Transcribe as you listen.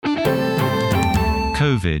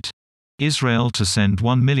COVID. Israel to send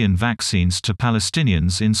 1 million vaccines to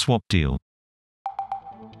Palestinians in swap deal.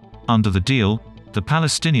 Under the deal, the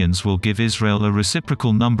Palestinians will give Israel a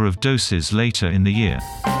reciprocal number of doses later in the year.